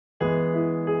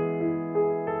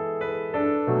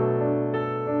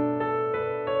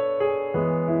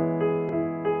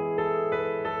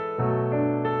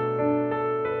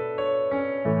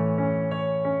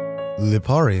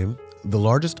Lipari, the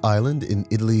largest island in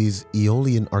Italy's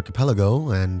Aeolian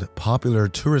archipelago and popular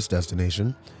tourist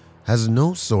destination, has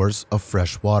no source of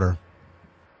fresh water.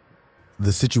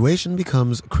 The situation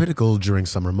becomes critical during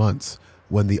summer months,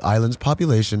 when the island's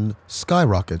population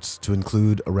skyrockets to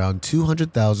include around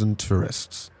 200,000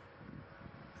 tourists.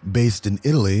 Based in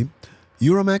Italy,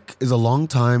 Euromec is a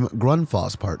longtime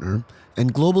Grundfos partner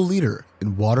and global leader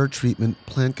in water treatment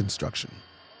plant construction.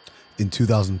 In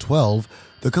 2012,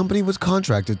 the company was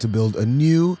contracted to build a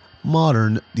new,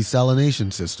 modern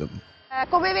desalination system.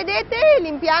 Come vedete,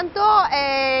 l'impianto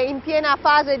è in piena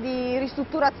fase di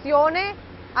ristrutturazione,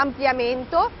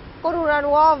 ampliamento, con una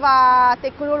nuova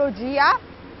tecnologia,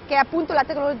 che è appunto la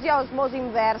tecnologia osmosi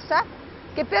inversa,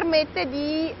 che permette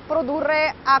di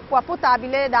produrre acqua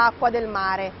potabile da acqua del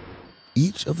mare.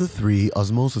 Each of the 3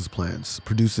 osmosis plants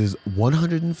produces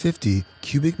 150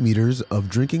 cubic meters of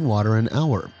drinking water an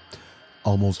hour,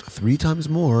 almost 3 times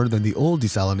more than the old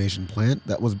desalination plant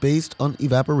that was based on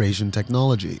evaporation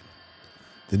technology.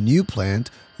 The new plant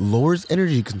lowers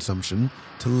energy consumption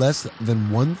to less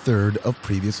than 1/3 of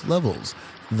previous levels,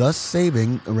 thus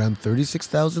saving around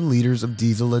 36,000 liters of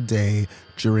diesel a day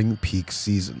during peak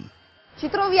season. Ci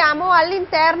troviamo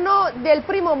all'interno del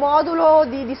primo modulo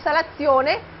di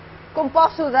dissalazione,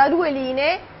 composto da 2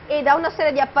 linee e da una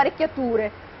serie di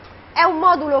apparecchiature. È un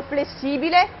modulo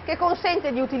flessibile che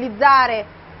consente di utilizzare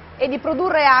e di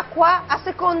produrre acqua a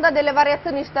seconda delle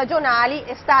variazioni stagionali,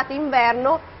 estate e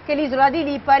inverno, che l'isola di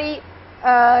Lipari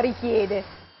richiede.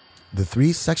 The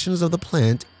 3 sections of the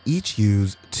plant each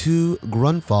use 2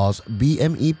 Grundfos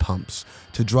BME pumps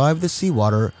to drive the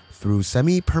seawater through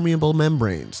semi-permeable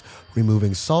membranes,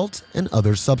 removing salt and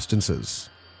other substances.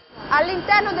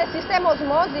 All'interno del sistema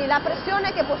osmosi la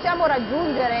pressione che possiamo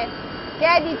raggiungere, che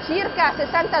è di circa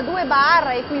 62 bar,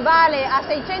 equivale a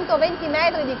 620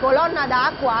 metri di colonna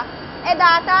d'acqua, è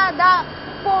data da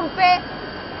pompe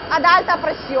ad alta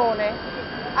pressione.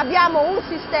 Abbiamo un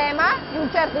sistema di un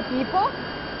certo tipo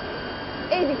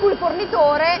e di cui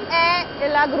fornitore è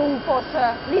la Grundfos,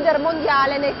 leader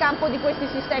mondiale nel campo di questi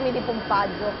sistemi di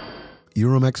pompaggio.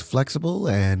 Euromec's flexible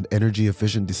and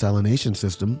energy-efficient desalination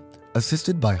system,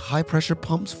 assisted by high-pressure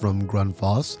pumps from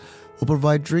Grundfos, will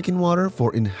provide drinking water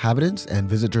for inhabitants and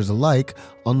visitors alike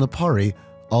on Lipari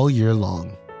all year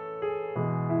long.